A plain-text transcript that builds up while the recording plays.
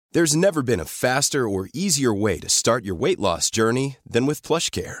There's never been a faster or easier way to start your weight loss journey than with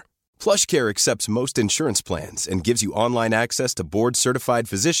PlushCare. PlushCare accepts most insurance plans and gives you online access to board-certified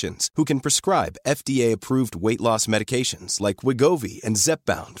physicians who can prescribe FDA-approved weight loss medications like Wegovy and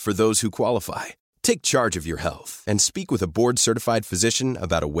Zepbound for those who qualify. Take charge of your health and speak with a board-certified physician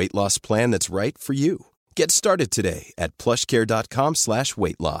about a weight loss plan that's right for you. Get started today at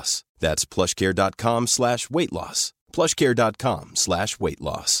plushcare.com/weight-loss. That's plushcare.com/weight-loss.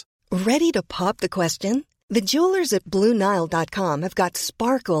 plushcare.com/weight-loss. Ready to pop the question? The jewelers at BlueNile.com have got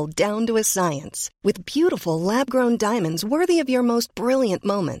sparkle down to a science with beautiful lab-grown diamonds worthy of your most brilliant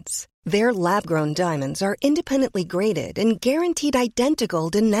moments. Their lab-grown diamonds are independently graded and guaranteed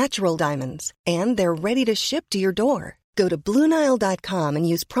identical to natural diamonds, and they're ready to ship to your door. Go to BlueNile.com and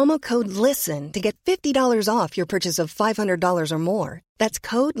use promo code LISTEN to get $50 off your purchase of $500 or more. That's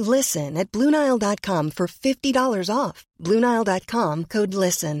code LISTEN at BlueNile.com for $50 off. BlueNile.com, code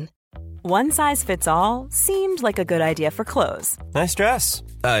LISTEN. One size fits all seemed like a good idea for clothes. Nice dress.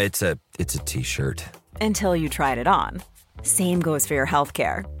 It's a t-shirt. Until you tried it on. Same goes for your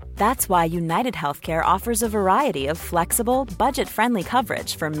healthcare. That's why United Healthcare offers a variety of flexible, budget-friendly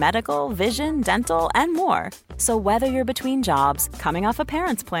coverage for medical, vision, dental, and more. So whether you're between jobs, coming off a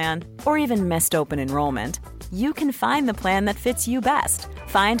parent's plan, or even missed open enrollment, you can find the plan that fits you best.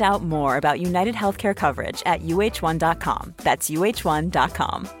 Find out more about United Healthcare coverage at uh1.com. That's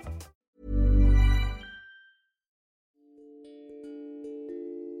uh1.com.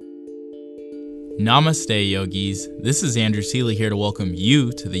 Namaste, yogis. This is Andrew Seeley here to welcome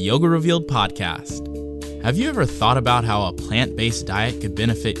you to the Yoga Revealed podcast. Have you ever thought about how a plant-based diet could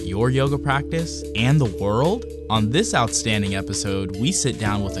benefit your yoga practice and the world? On this outstanding episode, we sit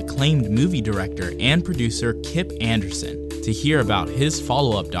down with acclaimed movie director and producer Kip Anderson to hear about his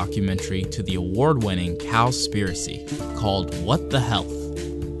follow-up documentary to the award-winning Cowspiracy called What the Health.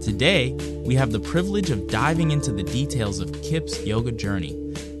 Today, we have the privilege of diving into the details of Kip's yoga journey,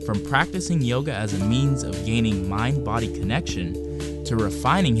 from practicing yoga as a means of gaining mind-body connection to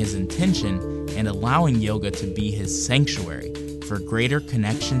refining his intention and allowing yoga to be his sanctuary for greater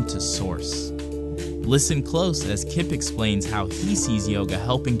connection to Source. Listen close as Kip explains how he sees yoga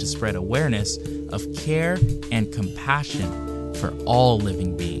helping to spread awareness of care and compassion for all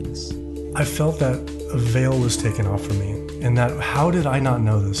living beings. I felt that a veil was taken off from me, and that how did I not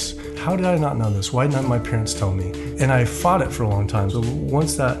know this? How did I not know this? Why didn't my parents tell me? And I fought it for a long time. So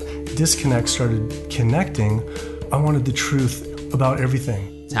once that disconnect started connecting, I wanted the truth about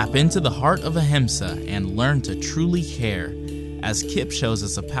everything. Tap into the heart of ahimsa and learn to truly care, as Kip shows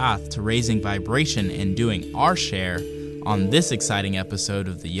us a path to raising vibration and doing our share on this exciting episode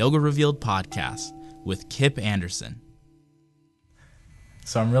of the Yoga Revealed podcast with Kip Anderson.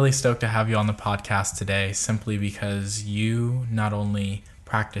 So I'm really stoked to have you on the podcast today, simply because you not only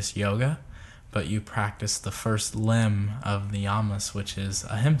practice yoga, but you practice the first limb of the yamas, which is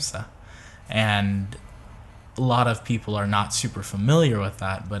ahimsa. And a lot of people are not super familiar with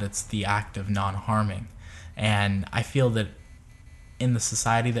that, but it's the act of non-harming. And I feel that in the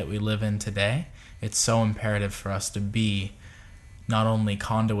society that we live in today, it's so imperative for us to be not only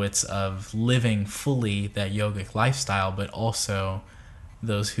conduits of living fully that yogic lifestyle, but also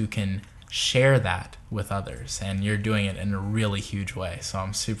those who can share that with others, and you're doing it in a really huge way. So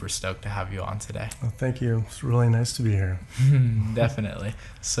I'm super stoked to have you on today. Well, thank you. It's really nice to be here. Definitely.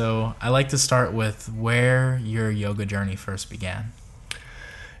 So I like to start with where your yoga journey first began.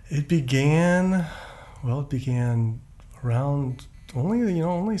 It began around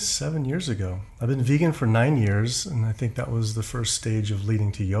only 7 years ago. I've been vegan for 9 years, and I think that was the first stage of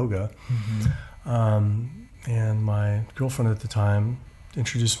leading to yoga. And my girlfriend at the time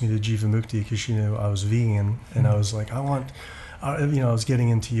introduced me to Jivamukti because she knew I was vegan, and I was like, I was getting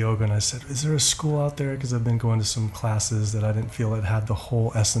into yoga, and I said, is there a school out there? Because I've been going to some classes that I didn't feel it had the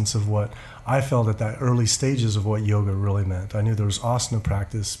whole essence of what I felt at that early stages of what yoga really meant. I knew there was asana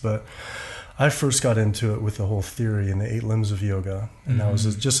practice, but I first got into it with the whole theory and the 8 limbs of yoga, and that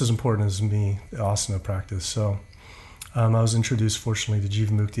was just as important as me, the asana practice. So I was introduced, fortunately, to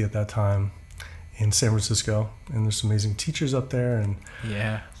Jivamukti at that time in San Francisco, and there's some amazing teachers up there, and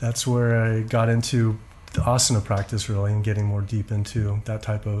that's where I got into the asana practice really, and getting more deep into that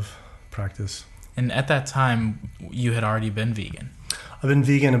type of practice. And at that time, you had already been vegan. I've been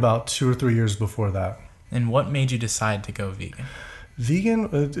vegan about 2 or 3 years before that. And what made you decide to go vegan? Vegan,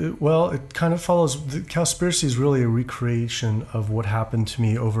 it kind of follows, the Cowspiracy is really a recreation of what happened to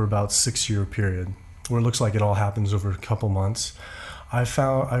me over about 6-year period, where it looks like it all happens over a couple months. I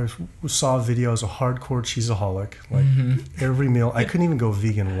saw a video as a hardcore cheeseaholic, like every meal. I couldn't even go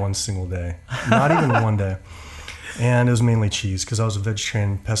vegan one single day, not even one day. And it was mainly cheese because I was a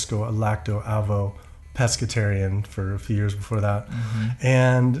vegetarian, lacto, avo, pescatarian for a few years before that.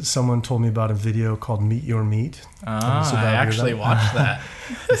 And someone told me about a video called Meet Your Meat. I actually watched that.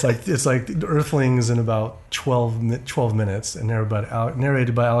 It's like the Earthlings in about 12 minutes, and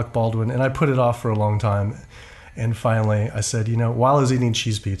narrated by Alec Baldwin. And I put it off for a long time. And finally, I said, while I was eating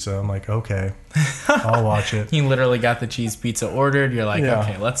cheese pizza, I'm like, okay, I'll watch it. You literally got the cheese pizza ordered. You're like,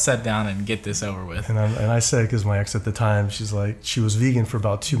 okay, let's sit down and get this over with. And I said, because my ex at the time, she's like, she was vegan for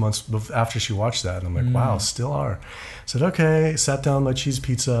about 2 months after she watched that. And I'm like, wow, still are. I said, okay, sat down my cheese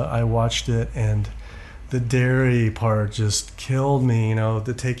pizza. I watched it, and the dairy part just killed me.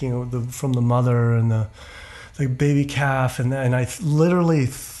 The taking from the mother and the baby calf, and I literally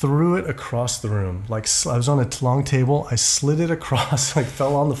threw it across the room. Like, I was on a long table, I slid it across, like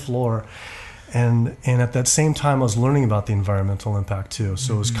fell on the floor, and at that same time I was learning about the environmental impact too.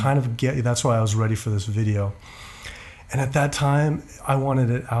 So it was kind of that's why I was ready for this video. And at that time, I wanted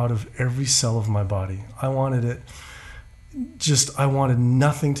it out of every cell of my body. I wanted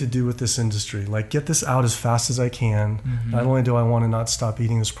nothing to do with this industry. Like, get this out as fast as I can. Not only do I want to not stop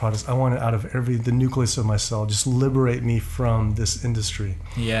eating this product, I want it out of the nucleus of my cell. Just liberate me from this industry.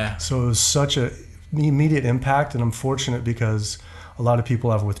 Yeah. So it was such a immediate impact, and I'm fortunate because a lot of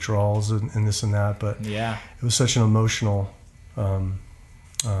people have withdrawals and this and that. But it was such an emotional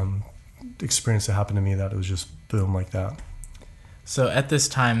experience that happened to me that it was just boom like that. So at this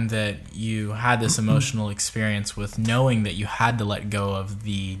time that you had this emotional experience with knowing that you had to let go of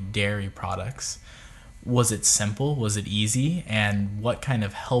the dairy products, was it simple? Was it easy? And what kind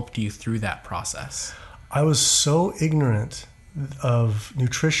of helped you through that process? I was so ignorant of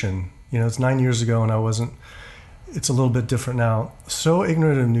nutrition. It's 9 years ago, and it's a little bit different now. So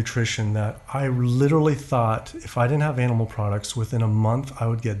ignorant of nutrition that I literally thought if I didn't have animal products, within a month I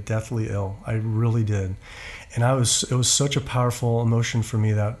would get deathly ill. I really did. And it was such a powerful emotion for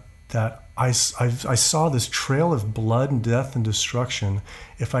me that I saw this trail of blood and death and destruction.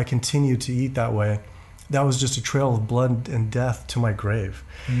 If I continued to eat that way, that was just a trail of blood and death to my grave.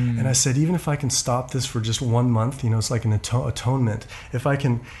 And I said, even if I can stop this for just 1 month, it's like an atonement. If I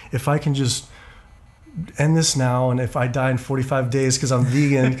can just end this now, and if I die in 45 days because I'm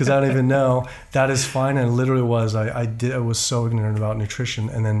vegan, because I don't even know, that is fine. And it literally was. I was so ignorant about nutrition.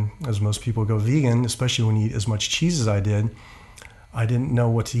 And then, as most people go vegan, especially when you eat as much cheese as I did, I didn't know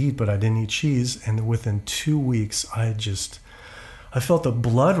what to eat, but I didn't eat cheese. And within 2 weeks, I felt the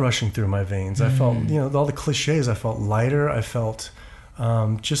blood rushing through my veins. I felt, all the cliches. I felt lighter. I felt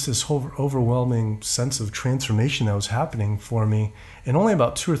just this whole overwhelming sense of transformation that was happening for me in only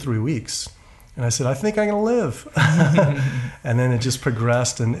about 2 or 3 weeks. And I said, I think I'm going to live. And then it just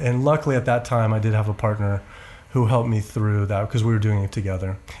progressed. And luckily at that time, I did have a partner who helped me through that because we were doing it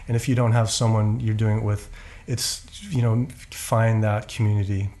together. And if you don't have someone you're doing it with, it's, find that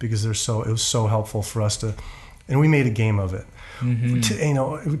community because it was so helpful for us to, and we made a game of it.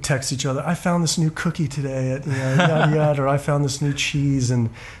 We text each other, I found this new cookie today at, yada, yada, or I found this new cheese,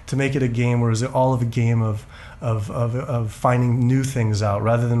 and to make it a game where it was all of a game of finding new things out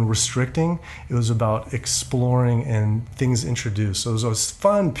rather than restricting. It was about exploring and things introduced. So it was a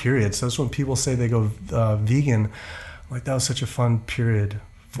fun period. So that's when people say they go vegan. Like, that was such a fun period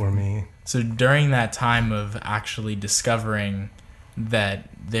for me. So during that time of actually discovering that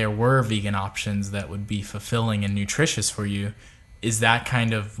there were vegan options that would be fulfilling and nutritious for you, is that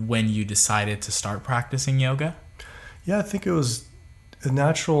kind of when you decided to start practicing yoga? Yeah, I think it was a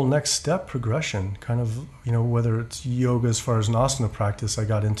natural next step progression, kind of, whether it's yoga as far as an asana practice. I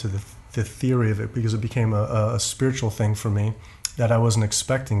got into the theory of it because it became a spiritual thing for me that I wasn't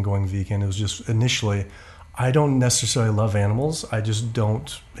expecting going vegan. It was just initially, I don't necessarily love animals. I just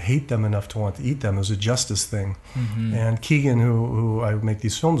don't hate them enough to want to eat them. It was a justice thing. And Keegan, who I make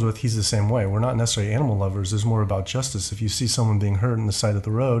these films with, he's the same way. We're not necessarily animal lovers. It's more about justice. If you see someone being hurt on the side of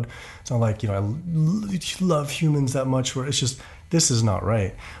the road, it's not like, I love humans that much, where it's just, this is not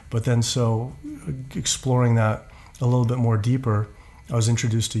right. But then, so exploring that a little bit more deeper, I was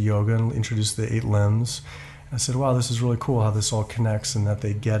introduced to yoga and introduced to the 8 limbs. And I said, wow, this is really cool how this all connects and that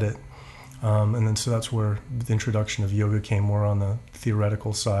they get it. And then so that's where the introduction of yoga came, more on the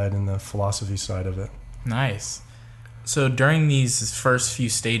theoretical side and the philosophy side of it. Nice. So during these first few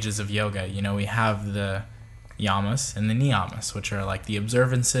stages of yoga, we have the yamas and the niyamas, which are like the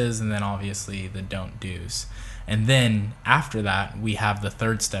observances, and then obviously the don't do's. And then after that, we have the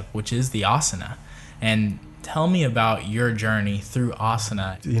third step, which is the asana. And tell me about your journey through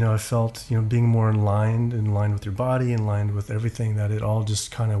asana. I felt, being more in line with your body, in line with everything, that it all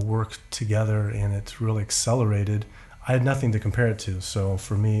just kind of worked together and it really accelerated. I had nothing to compare it to. So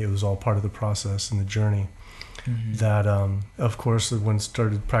for me, it was all part of the process and the journey. that, of course, when I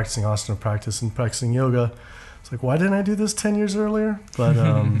started practicing asana practice and practicing yoga, it's like, why didn't I do this 10 years earlier? But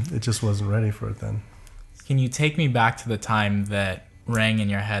it just wasn't ready for it then. Can you take me back to the time that rang in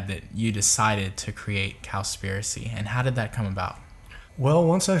your head that you decided to create Cowspiracy, and how did that come about? Well,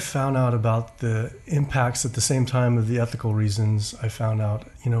 once I found out about the impacts at the same time of the ethical reasons, I found out,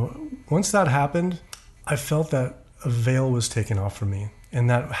 once that happened, I felt that a veil was taken off from me. And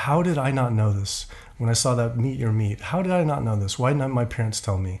that, how did I not know this? When I saw that meet your meat, how did I not know this? Why didn't my parents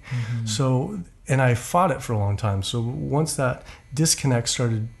tell me? So, and I fought it for a long time. So once that disconnect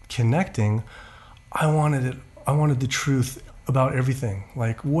started connecting, I wanted the truth about everything.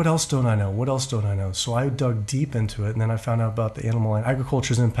 Like, what else don't I know? What else don't I know? So I dug deep into it, and then I found out about the animal and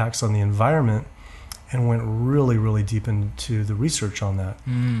agriculture's impacts on the environment and went really, really deep into the research on that.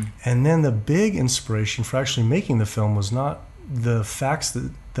 And then the big inspiration for actually making the film was not the facts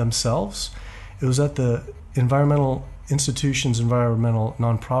themselves. It was that the environmental institutions, environmental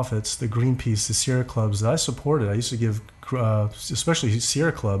nonprofits, the Greenpeace, the Sierra Clubs that I supported. I used to give, especially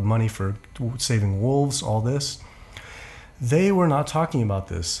Sierra Club, money for saving wolves, all this. They were not talking about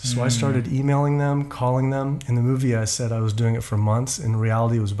this. So I started emailing them, calling them. In the movie, I said I was doing it for months. In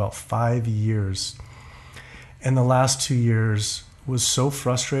reality, it was about 5 years. And the last 2 years was so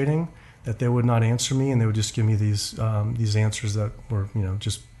frustrating that they would not answer me, and they would just give me these answers that were,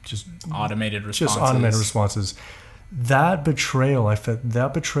 just automated responses. Just automated responses. That betrayal, I felt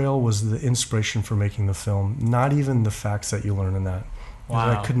that betrayal was the inspiration for making the film, not even the facts that you learn in that.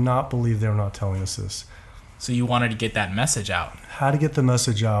 Wow. I could not believe they were not telling us this. So you wanted to get that message out. Had to get the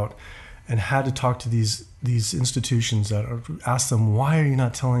message out, and had to talk to these institutions that ask them, why are you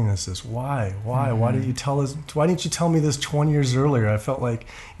not telling us this? Why? Why didn't you tell us? Why didn't you tell me this 20 years earlier? I felt like,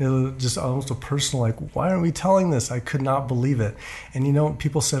 just almost a personal, like, why aren't we telling this? I could not believe it. And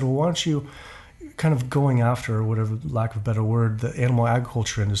people said, well, why don't you kind of going after, or whatever, lack of a better word, the animal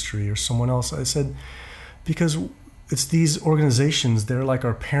agriculture industry or someone else? I said, because it's these organizations, they're like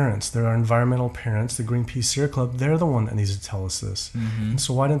our parents. They're our environmental parents. The Greenpeace Sierra Club, they're the one that needs to tell us this. And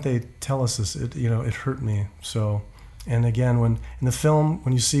so why didn't they tell us this? It hurt me. So, and again, when in the film,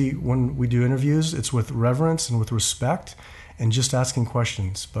 when we do interviews, it's with reverence and with respect and just asking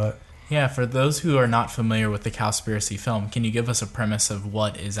questions. But yeah, for those who are not familiar with the Cowspiracy film, can you give us a premise of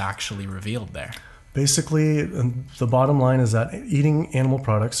what is actually revealed there? Basically, the bottom line is that eating animal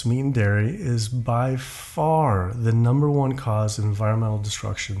products, meat and dairy, is by far the number one cause of environmental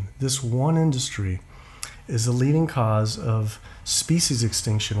destruction. This one industry is the leading cause of species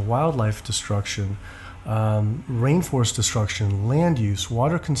extinction, wildlife destruction, rainforest destruction, land use,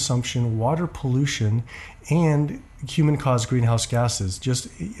 water consumption, water pollution, and human-caused greenhouse gases. Just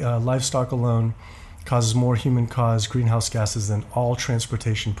livestock alone causes more human-caused greenhouse gases than all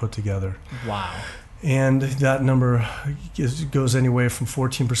transportation put together. Wow. And that number goes anywhere from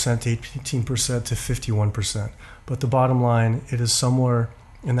 14% to 18% to 51%. But the bottom line, it is somewhere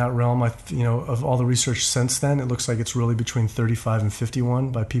in that realm. Of all the research since then, it looks like it's really between 35 and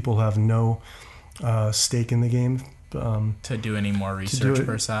 51 by people who have no stake in the game. To do any more research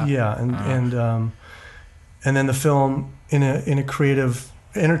per se? Yeah, and then the film, in a creative,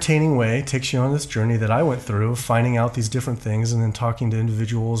 entertaining way, takes you on this journey that I went through, finding out these different things, and then talking to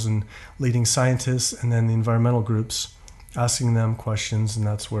individuals and leading scientists, and then the environmental groups, asking them questions, and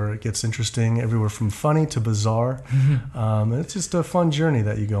that's where it gets interesting, everywhere from funny to bizarre. It's just a fun journey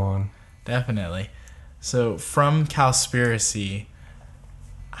that you go on. Definitely. So from Cowspiracy,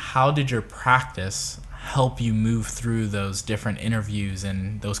 how did your practice help you move through those different interviews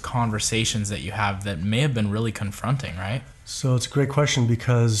and those conversations that you have that may have been really confronting, right? So it's a great question,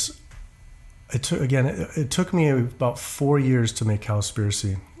 because it took me about 4 years to make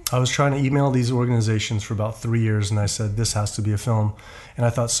Cowspiracy. I was trying to email these organizations for about 3 years, and I said, this has to be a film, and I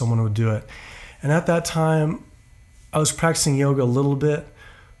thought someone would do it. And at that time, I was practicing yoga a little bit,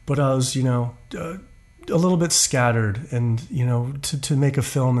 but I was, a little bit scattered, and to make a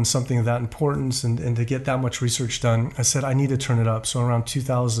film and something of that importance and to get that much research done, I said I need to turn it up. So around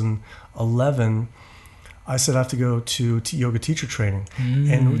 2011, I said I have to go to yoga teacher training.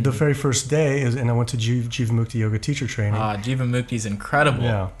 And the very first day, and I went to Jivamukti yoga teacher training. Jivamukti is incredible.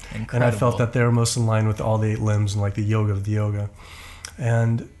 Yeah, incredible. And I felt that they were most in line with all the 8 limbs and like the yoga of the yoga.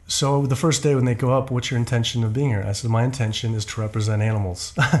 And so the first day when they go up, what's your intention of being here? I said, my intention is to represent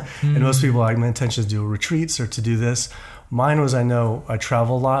animals. And most people are like, my intention is to do retreats or to do this. Mine was, I know I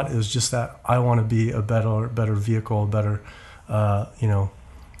travel a lot. It was just that I want to be a better vehicle, a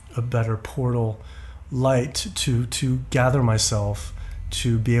better portal, light to gather myself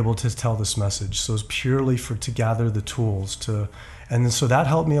to be able to tell this message. So it's purely to gather the tools and then, so that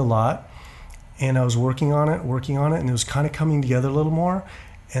helped me a lot. And I was working on it, and it was kind of coming together a little more.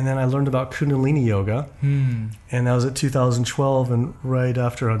 And then I learned about Kundalini Yoga, and that was at 2012. And right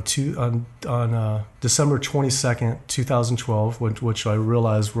after on December 22nd, 2012, which I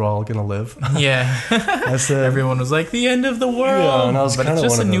realized we're all gonna live. Yeah, I said everyone was like the end of the world. Yeah, and I was but kind it's of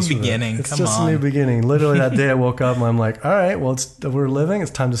just one a of new those beginning. It's just a new beginning. Literally that day I woke up and I'm like, all right, well we're living.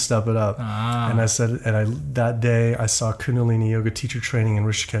 It's time to step it up. And I said, that day I saw Kundalini Yoga teacher training in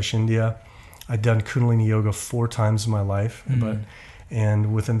Rishikesh, India. I'd done Kundalini Yoga 4 times in my life,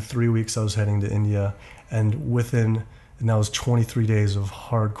 and within 3 weeks I was heading to India, and that was 23 days of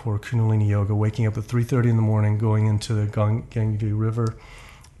hardcore Kundalini Yoga, waking up at 3:30 in the morning, going into the Ganges River,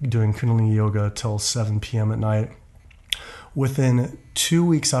 doing Kundalini Yoga till 7 p.m. at night. Within 2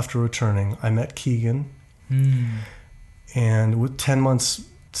 weeks after returning, I met Keegan, and with 10 months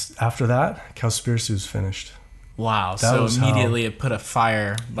after that, Cowspiracy was finished. Wow. So immediately it put a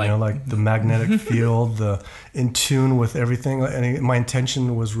fire, like the magnetic field, the in tune with everything. And my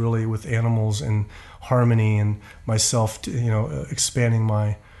intention was really with animals and harmony, and myself, expanding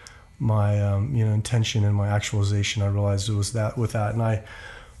my intention and my actualization. I realized it was that with that. And I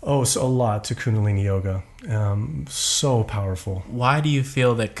owe a lot to Kundalini Yoga. So powerful. Why do you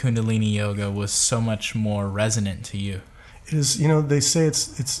feel that Kundalini Yoga was so much more resonant to you? It is, they say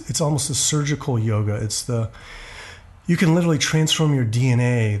it's almost a surgical yoga. You can literally transform your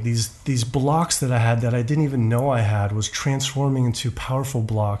DNA. These blocks that I had that I didn't even know I had was transforming into powerful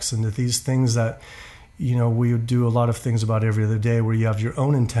blocks, into these things that, we would do a lot of things about every other day where you have your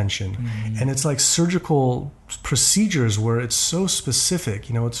own intention. And it's like surgical procedures where it's so specific,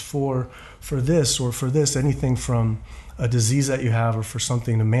 it's for this or for this, anything from a disease that you have or for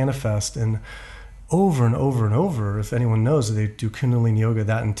something to manifest. And over and over and over, if anyone knows that they do Kundalini Yoga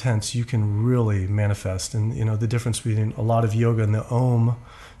that intense, you can really manifest. And the difference between a lot of yoga and the Om,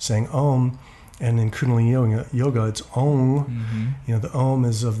 saying Om, and in Kundalini Yoga it's Om. The Om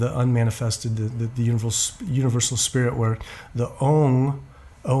is of the unmanifested, the universal spirit, where the Om,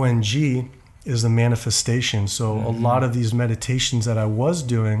 O-N-G, is the manifestation. So a lot of these meditations that I was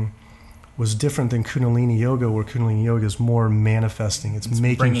doing was different than Kundalini Yoga, where Kundalini Yoga is more manifesting. It's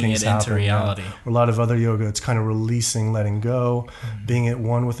making things happen. Into reality. A lot of other yoga, it's kind of releasing, letting go, being at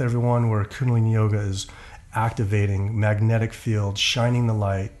one with everyone, where Kundalini Yoga is activating magnetic field, shining the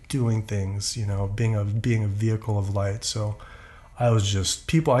light, doing things, being a vehicle of light. So I was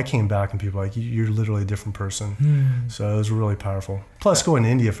just, I came back and people were like, you're literally a different person. So it was really powerful. Plus going to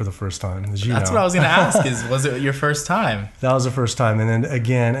India for the first time, as you know. That's what I was going to ask was it your first time? That was the first time. And then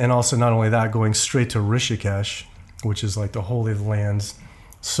again, and also not only that, going straight to Rishikesh, which is like the holy lands.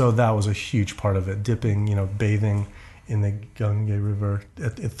 So that was a huge part of it. Dipping, bathing in the Ganges River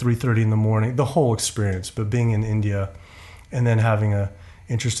at 3:30 in the morning, the whole experience. But being in India and then having a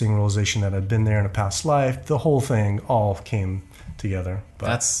interesting realization that I'd been there in a past life, the whole thing all came together. But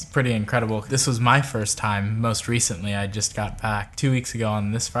that's pretty incredible. This was my first time most recently. I just got back 2 weeks ago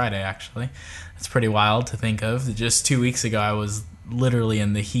on this Friday, actually. It's pretty wild to think of. Just 2 weeks ago, I was literally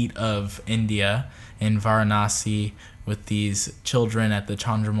in the heat of India in Varanasi with these children at the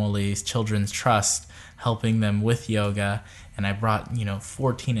Chandramouli Children's Trust, helping them with yoga. And I brought,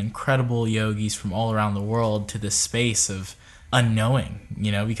 14 incredible yogis from all around the world to this space of unknowing,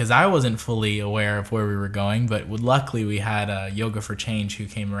 because I wasn't fully aware of where we were going, but luckily we had Yoga for Change who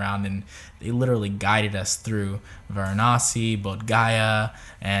came around and they literally guided us through Varanasi, Bodh Gaya,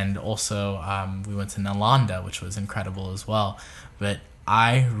 and also we went to Nalanda, which was incredible as well. But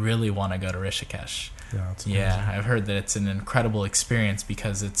I really want to go to Rishikesh. Yeah, it's amazing. Yeah, I've heard that it's an incredible experience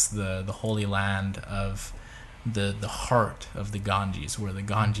because it's the holy land of the heart of the Ganges, where the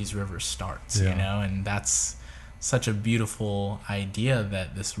Ganges River starts, and that's such a beautiful idea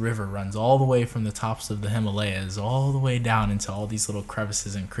that this river runs all the way from the tops of the Himalayas all the way down into all these little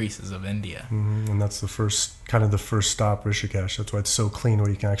crevices and creases of India. And that's the first stop, Rishikesh. That's why it's so clean, where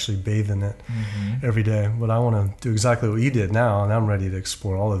you can actually bathe in it every day. But I want to do exactly what you did now, and I'm ready to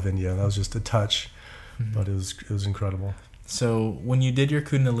explore all of India. That was just a touch, but it was incredible. So when you did your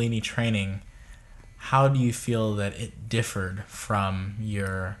Kundalini training, how do you feel that it differed from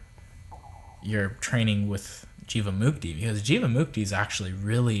your training with Jivamukti? Because Jivamukti is actually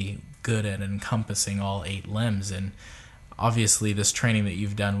really good at encompassing all 8 limbs, and obviously this training that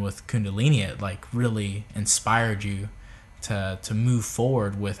you've done with Kundalini, it really inspired you to move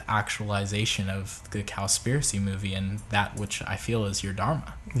forward with actualization of the Cowspiracy movie and that which I feel is your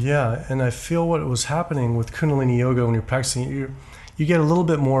dharma. Yeah, and I feel what was happening with Kundalini Yoga when you're practicing it, you get a little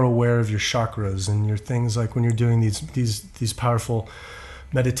bit more aware of your chakras and your things, like when you're doing these powerful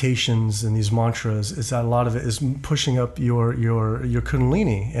meditations and these mantras, is that a lot of it is pushing up your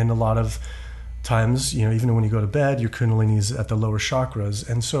Kundalini, and a lot of times, even when you go to bed, your Kundalini is at the lower chakras.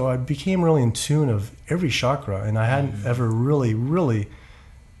 And so I became really in tune of every chakra, and I hadn't ever really, really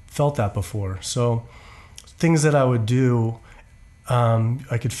felt that before. So things that I would do,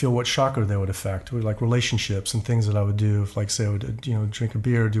 I could feel what chakra they would affect, like relationships and things that I would do. If, like, say I would, drink a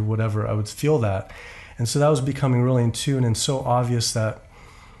beer, do whatever, I would feel that. And so that was becoming really in tune and so obvious that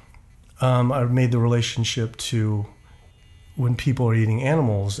I made the relationship to when people are eating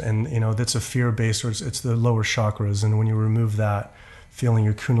animals, and that's a fear-based, or it's the lower chakras, and when you remove that, feeling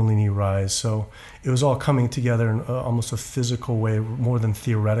your Kundalini rise. So it was all coming together in almost a physical way, more than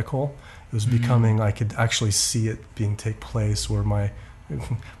theoretical. It was becoming, I could actually see it take place, where where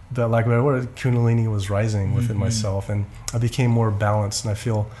Kundalini was rising within myself, and I became more balanced, and I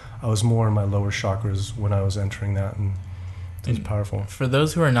feel I was more in my lower chakras when I was entering that, and it was powerful. For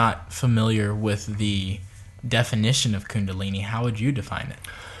those who are not familiar with the definition of Kundalini, how would you define it?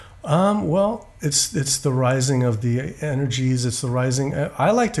 Well, it's the rising of the energies. It's the rising.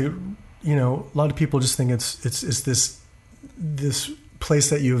 I like to, a lot of people just think it's this place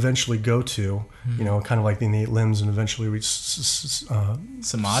that you eventually go to, kind of like the innate limbs, and eventually reach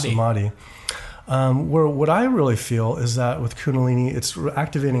samadhi. Where what I really feel is that with Kundalini, it's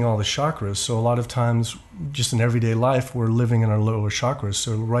activating all the chakras. So a lot of times, just in everyday life, we're living in our lower chakras.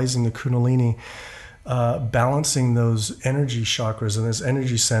 So rising the Kundalini, balancing those energy chakras and those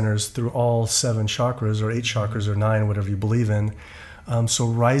energy centers through all 7 chakras, or 8 chakras, or 9, whatever you believe in. So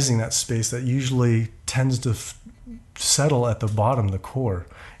rising that space that usually tends to settle at the bottom, the core,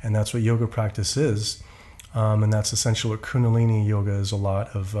 and that's what yoga practice is. And that's essentially what Kundalini yoga is, a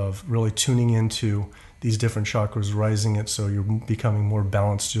lot of really tuning into these different chakras, rising it so you're becoming more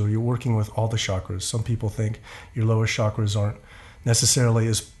balanced. You're working with all the chakras. Some people think your lower chakras aren't necessarily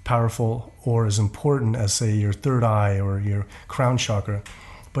as powerful or as important as, say, your third eye or your crown chakra,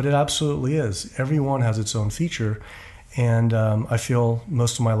 but it absolutely is. Everyone has its own feature, and I feel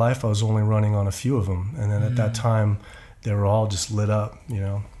most of my life I was only running on a few of them, and then at that time they were all just lit up.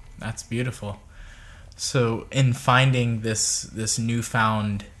 That's beautiful. So in finding this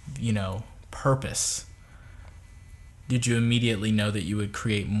newfound purpose, did you immediately know that you would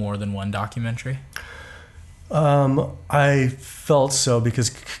create more than one documentary? I felt so, because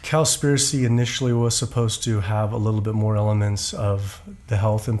Cowspiracy initially was supposed to have a little bit more elements of the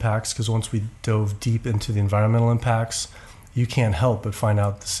health impacts, because once we dove deep into the environmental impacts, you can't help but find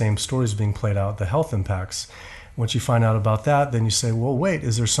out the same stories being played out, the health impacts. Once you find out about that, then you say, well, wait,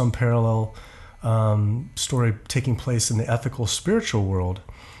 is there some parallel story taking place in the ethical spiritual world?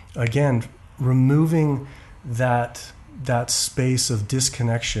 Again, removing that space of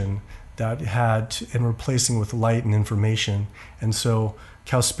disconnection that had, and replacing with light and information. And so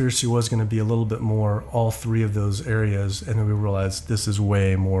Cowspiracy was going to be a little bit more all 3 of those areas, and then we realized this is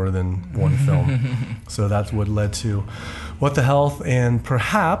way more than one film. So that's what led to What the Health, and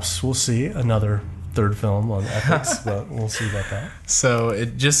perhaps we'll see another 3rd film on ethics, but we'll see about that. So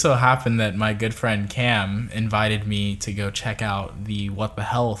it just so happened that my good friend Cam invited me to go check out the What the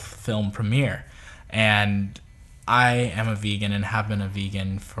Health film premiere, and I am a vegan and have been a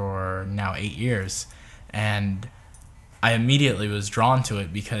vegan for now 8 years, and I immediately was drawn to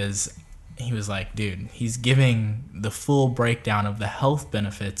it because he was like, dude, he's giving the full breakdown of the health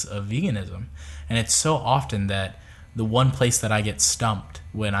benefits of veganism. And it's so often that the one place that I get stumped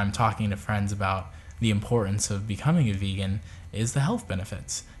when I'm talking to friends about the importance of becoming a vegan is the health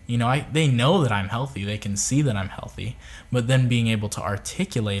benefits. They know that I'm healthy, they can see that I'm healthy, but then being able to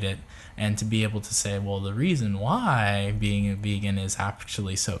articulate it and to be able to say, well, the reason why being a vegan is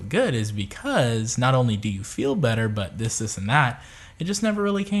actually so good is because not only do you feel better, but this, and that, it just never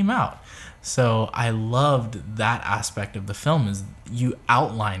really came out. So I loved that aspect of the film, is you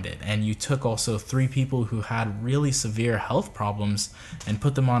outlined it, and you took also 3 people who had really severe health problems and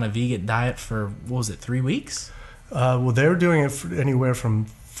put them on a vegan diet for, 3 weeks? Well, they were doing it for anywhere from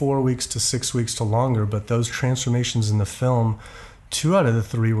 4 weeks to 6 weeks to longer, but those transformations in the film, 2 out of the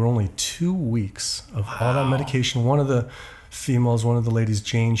 3 were only 2 weeks of all that medication. One of the females, one of the ladies,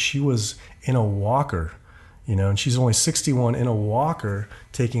 Jane, she was in a walker, and she's only 61, in a walker,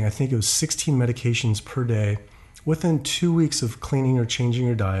 taking, I think it was 16 medications per day. Within 2 weeks of cleaning or changing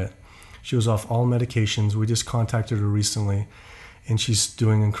her diet, she was off all medications. We just contacted her recently, and she's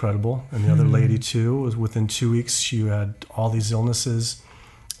doing incredible. And the other lady, too, was within 2 weeks, she had all these illnesses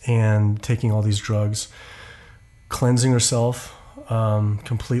and taking all these drugs, cleansing herself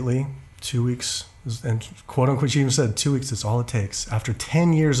completely. 2 weeks, and quote unquote, she even said 2 weeks is all it takes. After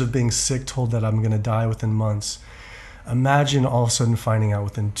 10 years of being sick, told that I'm going to die within months, imagine all of a sudden finding out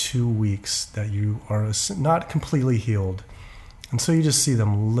within 2 weeks that you are not completely healed. And so you just see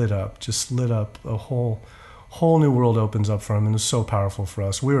them lit up. A whole new world opens up for them, and it's so powerful for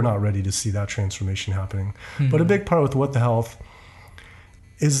us. We were not ready to see that transformation happening. But a big part with What the Health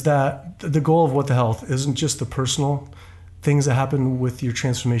is that the goal of What the Health isn't just the personal things that happen with your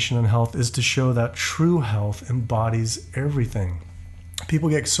transformation in health, is to show that true health embodies everything. People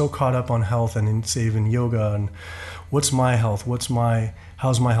get so caught up on health and say even yoga and what's my health?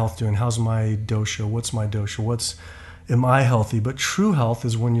 How's my health doing? How's my dosha? What's my dosha? Am I healthy? But true health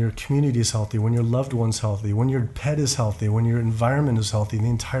is when your community is healthy, when your loved one's healthy, when your pet is healthy, when your environment is healthy, the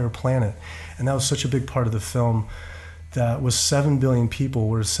entire planet. And that was such a big part of the film. That was 7 billion people.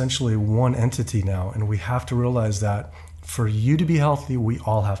 We're essentially one entity now. And we have to realize that for you to be healthy, we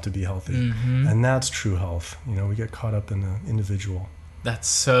all have to be healthy. And that's true health. We get caught up in the individual. That's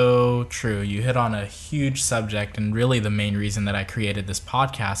so true. You hit on a huge subject, and really the main reason that I created this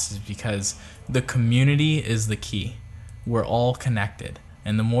podcast is because the community is the key. We're all connected.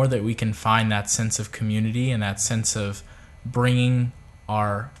 And the more that we can find that sense of community and that sense of bringing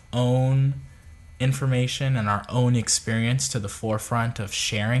our own information and our own experience to the forefront of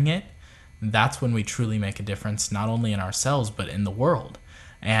sharing it, that's when we truly make a difference, not only in ourselves, but in the world.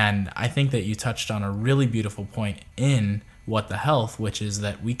 And I think that you touched on a really beautiful point in What the Health, which is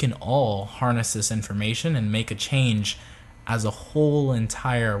that we can all harness this information and make a change as a whole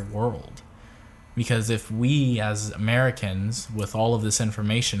entire world. Because if we as Americans, with all of this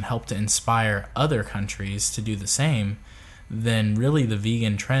information, help to inspire other countries to do the same, then really the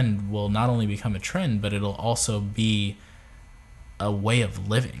vegan trend will not only become a trend, but it'll also be a way of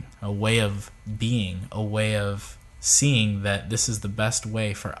living, a way of being, a way of seeing that this is the best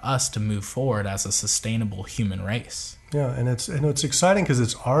way for us to move forward as a sustainable human race. Yeah, and it's exciting because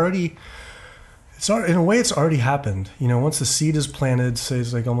it's in a way it's already happened. Once the seed is planted, say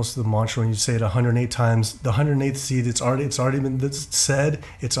it's like almost the mantra when you say it 108 times, the 108th seed, it's already been said,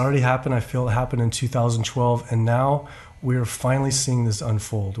 it's already happened. I feel it happened in 2012, and now we're finally seeing this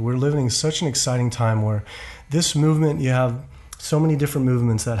unfold. We're living in such an exciting time where this movement, you have so many different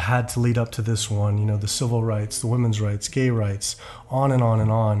movements that had to lead up to this one, the civil rights, the women's rights, gay rights, on and on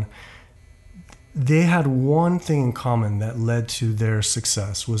and on. They had one thing in common that led to their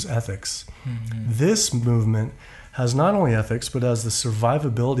success, was ethics. This movement has not only ethics, but has the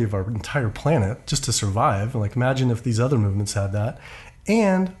survivability of our entire planet, just to survive. Like, imagine if these other movements had that.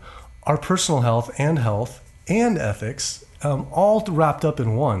 And our personal health and ethics, all wrapped up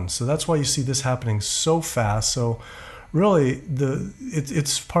in one. So that's why you see this happening so fast. So really,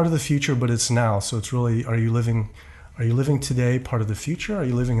 it's part of the future, but it's now. So it's really, are you living today part of the future? Are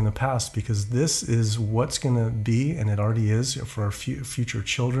you living in the past? Because this is what's going to be, and it already is for our future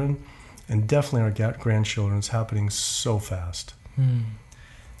children, and definitely our grandchildren. It's happening so fast.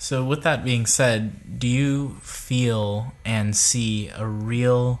 So with that being said, do you feel and see a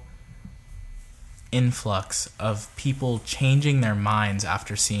real influx of people changing their minds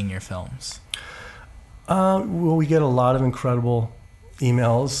after seeing your films? Well, we get a lot of incredible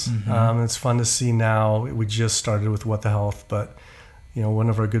emails. It's fun to see now. We just started with What the Health, but one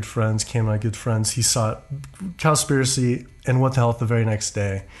of our good friends, Cam and my good friends, he saw Cowspiracy and What the Health the very next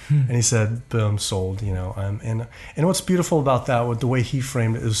day, and he said, boom, sold. And what's beautiful about that, with the way he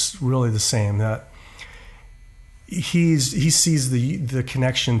framed it, is really the same, that he sees the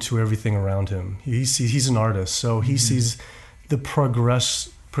connection to everything around him. He's an artist, so he sees the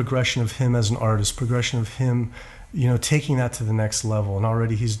progression of him as an artist, progression of him taking that to the next level. And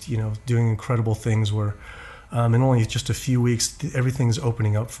already he's, doing incredible things where in only just a few weeks, everything's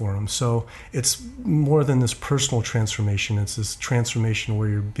opening up for him. So it's more than this personal transformation. It's this transformation where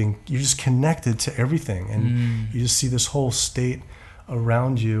you're just connected to everything. And you just see this whole state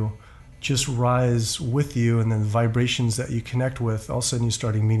around you just rise with you. And then the vibrations that you connect with, all of a sudden you're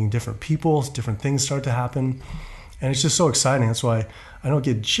starting meeting different people, different things start to happen. And it's just so exciting. That's why I don't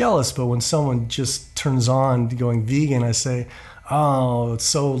get jealous, but when someone just turns on going vegan, I say, oh, it's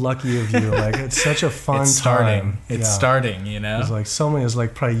so lucky of you. Like, it's such a fun time. It's starting, It's like someone is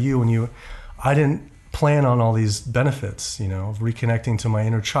like probably you, I didn't plan on all these benefits, of reconnecting to my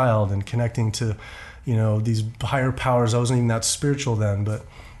inner child and connecting to, these higher powers. I wasn't even that spiritual then, but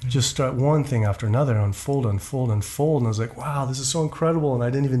just start one thing after another, unfold. And I was like, wow, this is so incredible. And I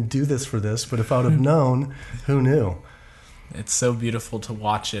didn't even do this for this, but if I would have known, who knew? It's so beautiful to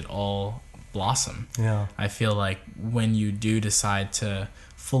watch it all blossom. Yeah. I feel like when you do decide to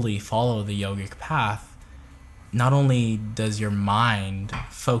fully follow the yogic path, not only does your mind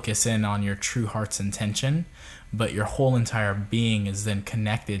focus in on your true heart's intention, but your whole entire being is then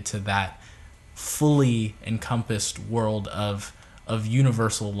connected to that fully encompassed world of of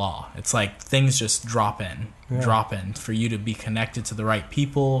universal law. It's like things just drop in for you to be connected to the right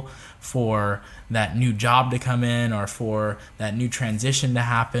people, for that new job to come in, or for that new transition to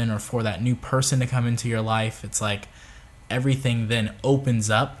happen, or for that new person to come into your life. It's like everything then opens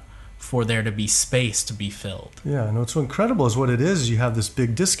up for there to be space to be filled. Yeah, and what's so incredible is what it is. You have this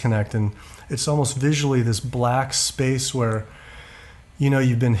big disconnect, and it's almost visually this black space where, you know,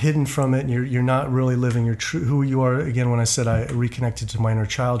 you've been hidden from it, and you're not really living your true who you are. Again, when I said I reconnected to my inner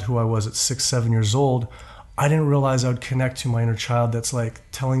child, who I was at 6, 7 years old, I didn't realize I would connect to my inner child that's like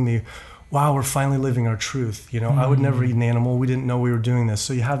telling me, wow, we're finally living our truth. You know, I would never eat an animal. We didn't know we were doing this.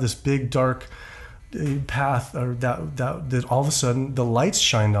 So you have this big dark path, or that all of a sudden the lights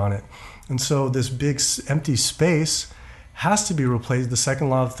shined on it. And so this big empty space has to be replaced. The second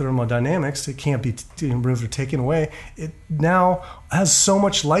law of thermodynamics, it can't be removed or taken away. It now has so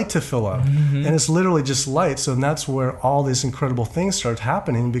much light to fill up, and it's literally just light. So that's where all these incredible things start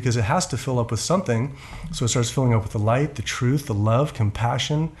happening, because it has to fill up with something. So it starts filling up with the light, the truth, the love,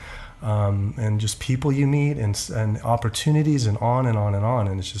 compassion, and just people you meet, and opportunities, and on and on and on.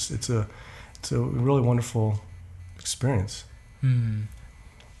 And it's a really wonderful experience.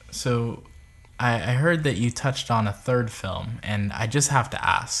 So I heard that you touched on a third film, and I just have to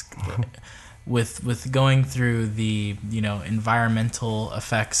ask, with going through the, you know, environmental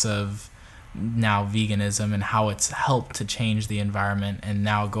effects of now veganism and how it's helped to change the environment, and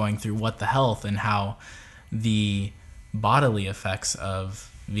now going through What the Health and how the bodily effects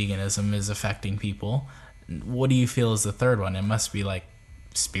of veganism is affecting people, what do you feel is the third one? It must be like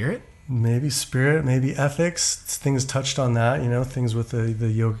spirit? Maybe spirit, maybe ethics. Things touched on that, you know, things with the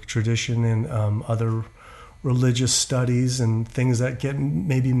yogic tradition and other religious studies, and things that get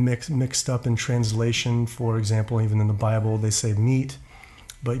maybe mixed up in translation. For example, even in the Bible, they say meat,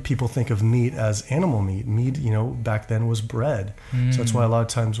 but people think of meat as animal meat. Meat, you know, back then was bread. So that's why a lot of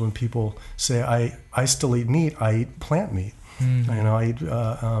times when people say, I still eat meat, I eat plant meat. You know, I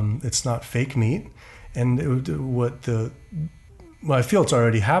eat, it's not fake meat. And well, I feel it's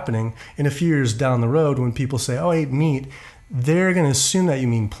already happening. In a few years down the road, when people say, oh, I eat meat, they're going to assume that you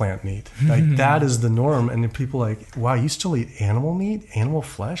mean plant meat. Like that is the norm. And then people are like, wow, you still eat animal meat? Animal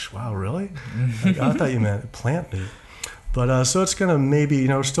flesh? Wow, really? Like, I thought you meant plant meat. But so it's going to maybe, you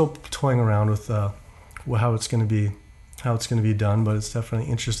know, we're still toying around with how it's going to be done. But it's definitely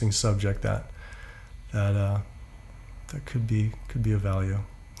an interesting subject that could be of value.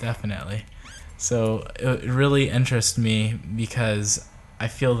 Definitely. So it really interests me, because I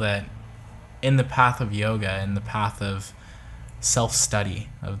feel that in the path of yoga, in the path of self-study,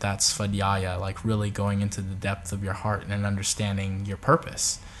 of that svadhyaya, like really going into the depth of your heart and understanding your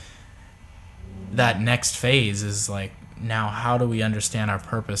purpose, that next phase is like, now how do we understand our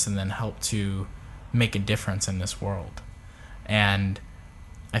purpose and then help to make a difference in this world? And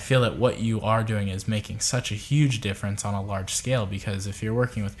I feel that what you are doing is making such a huge difference on a large scale, because if you're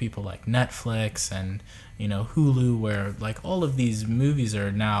working with people like Netflix and, you know, Hulu, where like all of these movies are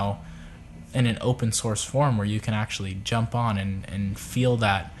now in an open source form where you can actually jump on and feel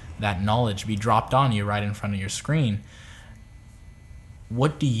that knowledge be dropped on you right in front of your screen,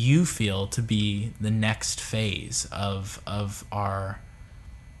 what do you feel to be the next phase of our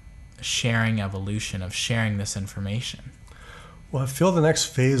sharing evolution, of sharing this information? Well, I feel the next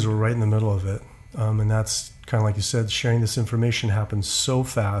phase, we're right in the middle of it. And that's kind of like you said, sharing this information happens so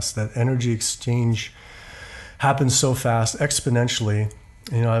fast. That energy exchange happens so fast, exponentially.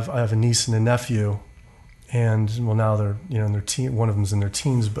 You know, I have a niece and a nephew, and well, now they're, you know, in their teen. One of them's in their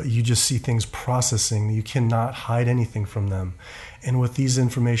teens, but you just see things processing. You cannot hide anything from them. And with these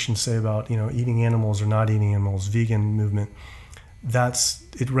information, say about, you know, eating animals or not eating animals, vegan movement,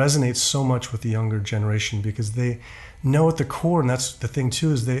 it resonates so much with the younger generation, because they know at the core, and that's the thing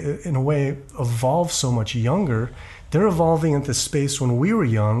too, is they in a way evolve so much younger. They're evolving into space when we were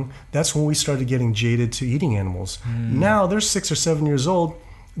young. That's when we started getting jaded to eating animals. Now they're 6 or 7 years old.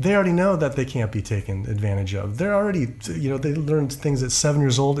 They already know that they can't be taken advantage of. They're already, you know, they learned things at 7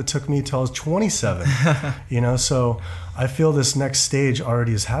 years old. It took me till I was 27, you know, so I feel this next stage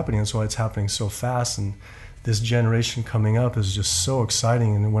already is happening. That's why it's happening so fast. And this generation coming up is just so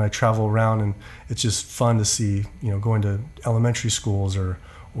exciting. And when I travel around, and it's just fun to see, you know, going to elementary schools or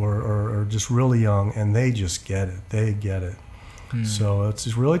just really young, and they just get it. They get it. So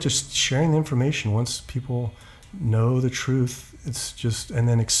it's really just sharing the information. Once people know the truth, it's just, and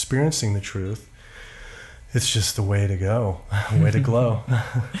then experiencing the truth, it's just the way to go, way to glow.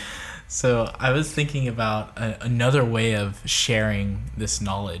 So I was thinking about another way of sharing this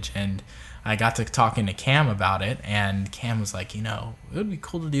knowledge, and I got to talking to Cam about it, and Cam was like, it would be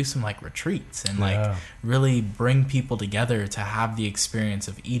cool to do some like retreats and like really bring people together to have the experience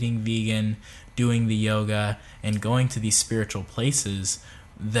of eating vegan, doing the yoga, and going to these spiritual places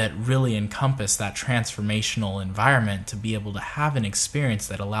that really encompass that transformational environment to be able to have an experience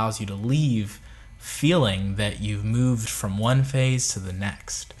that allows you to leave feeling that you've moved from one phase to the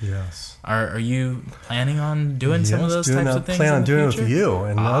next. Yes. Are you planning on doing some of those types of things? Plan on doing it with you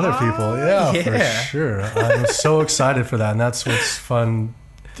and other people. Yeah, for sure. I'm so excited for that, and that's what's fun.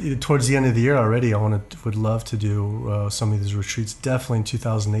 Towards the end of the year already, I would love to do some of these retreats. Definitely in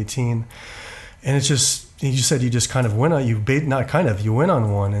 2018, and it's just. You said you just kind of went on, you went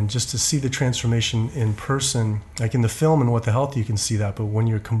on one, and just to see the transformation in person, like in the film and What the Health, you can see that, but when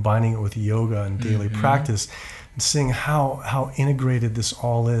you're combining it with yoga and daily practice and seeing how integrated this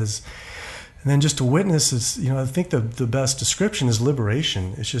all is, and then just to witness is, I think the best description is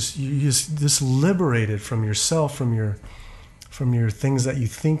liberation. It's just, you just liberated from yourself, from your things that you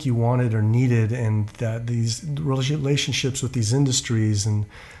think you wanted or needed, and that these relationships with these industries and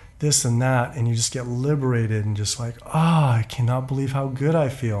this and that, and you just get liberated and just like, I cannot believe how good I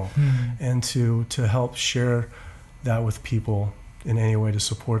feel. And to help share that with people in any way, to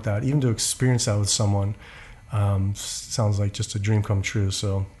support that, even to experience that with someone, sounds like just a dream come true.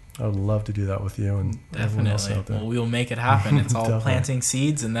 So I would love to do that with you and everyone else out there. Well, we'll make it happen. It's all planting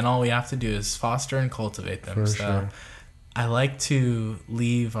seeds, and then all we have to do is foster and cultivate them. For sure. I like to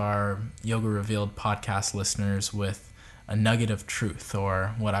leave our Yoga Revealed podcast listeners with a nugget of truth,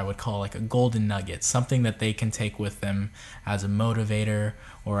 or what I would call like a golden nugget, something that they can take with them as a motivator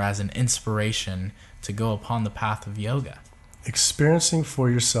or as an inspiration to go upon the path of yoga. Experiencing for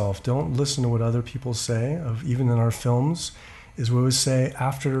yourself. Don't listen to what other people say. Even in our films, is we always say,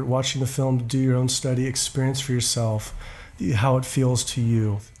 after watching the film, do your own study, experience for yourself how it feels to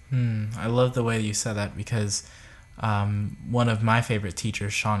you. I love the way you said that, because one of my favorite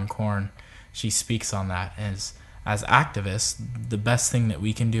teachers, Sean Korn, she speaks on that as activists, the best thing that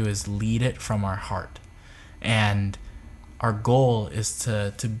we can do is lead it from our heart. And our goal is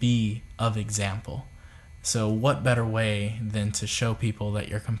to be of example. So what better way than to show people that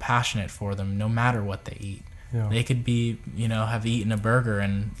you're compassionate for them no matter what they eat. Yeah. They could be, have eaten a burger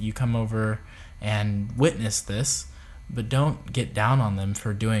and you come over and witness this, but don't get down on them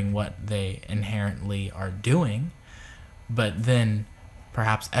for doing what they inherently are doing, but then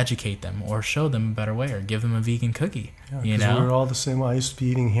perhaps educate them or show them a better way or give them a vegan cookie. Yeah, we're all the same way. I used to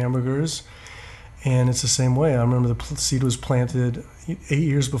be eating hamburgers, and it's the same way. I remember the seed was planted 8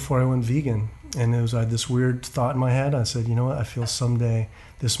 years before I went vegan, and I had this weird thought in my head. I said, you know what, I feel someday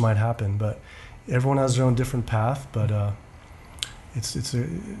this might happen. But everyone has their own different path, but it's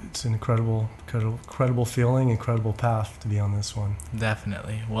an incredible feeling, incredible path to be on this one.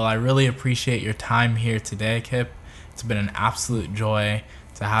 Definitely. Well, I really appreciate your time here today, Kip. It's been an absolute joy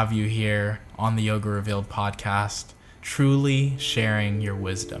to have you here on the Yoga Revealed podcast, truly sharing your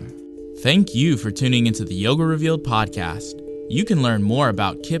wisdom. Thank you for tuning into the Yoga Revealed podcast. You can learn more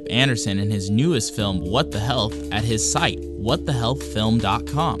about Kip Anderson and his newest film, What the Health, at his site,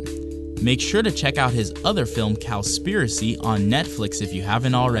 whatthehealthfilm.com. Make sure to check out his other film, Cowspiracy, on Netflix if you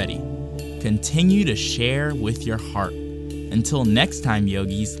haven't already. Continue to share with your heart. Until next time,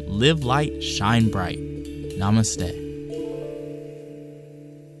 yogis, live light, shine bright. Namaste.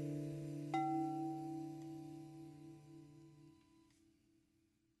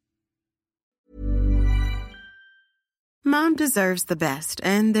 Mom deserves the best,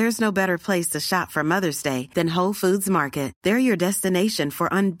 and there's no better place to shop for Mother's Day than Whole Foods Market. They're your destination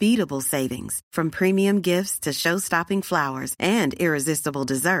for unbeatable savings, from premium gifts to show-stopping flowers and irresistible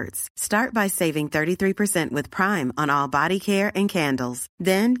desserts. Start by saving 33% with Prime on all body care and candles.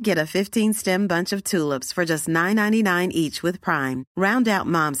 Then get a 15-stem bunch of tulips for just $9.99 each with Prime. Round out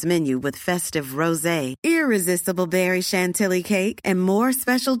Mom's menu with festive rosé, irresistible berry chantilly cake, and more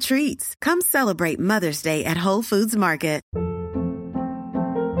special treats. Come celebrate Mother's Day at Whole Foods Market.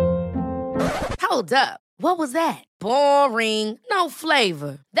 Hold up. What was that? Boring. No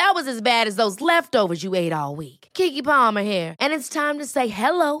flavor. That was as bad as those leftovers you ate all week. Keke Palmer here, and it's time to say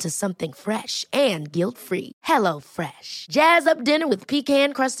hello to something fresh and guilt-free. HelloFresh. Jazz up dinner with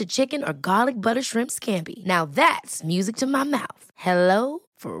pecan-crusted chicken or garlic butter shrimp scampi. Now that's music to my mouth.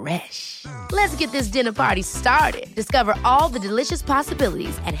 HelloFresh. Let's get this dinner party started. Discover all the delicious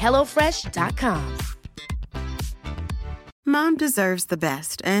possibilities at HelloFresh.com. Mom deserves the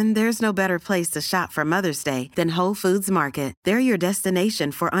best, and there's no better place to shop for Mother's Day than Whole Foods Market. They're your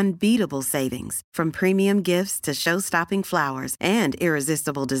destination for unbeatable savings, from premium gifts to show-stopping flowers and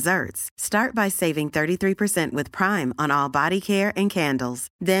irresistible desserts. Start by saving 33% with Prime on all body care and candles.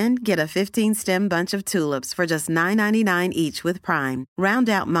 Then get a 15-stem bunch of tulips for just $9.99 each with Prime. Round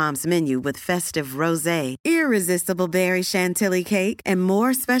out Mom's menu with festive rosé, irresistible berry chantilly cake, and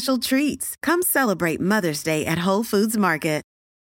more special treats. Come celebrate Mother's Day at Whole Foods Market.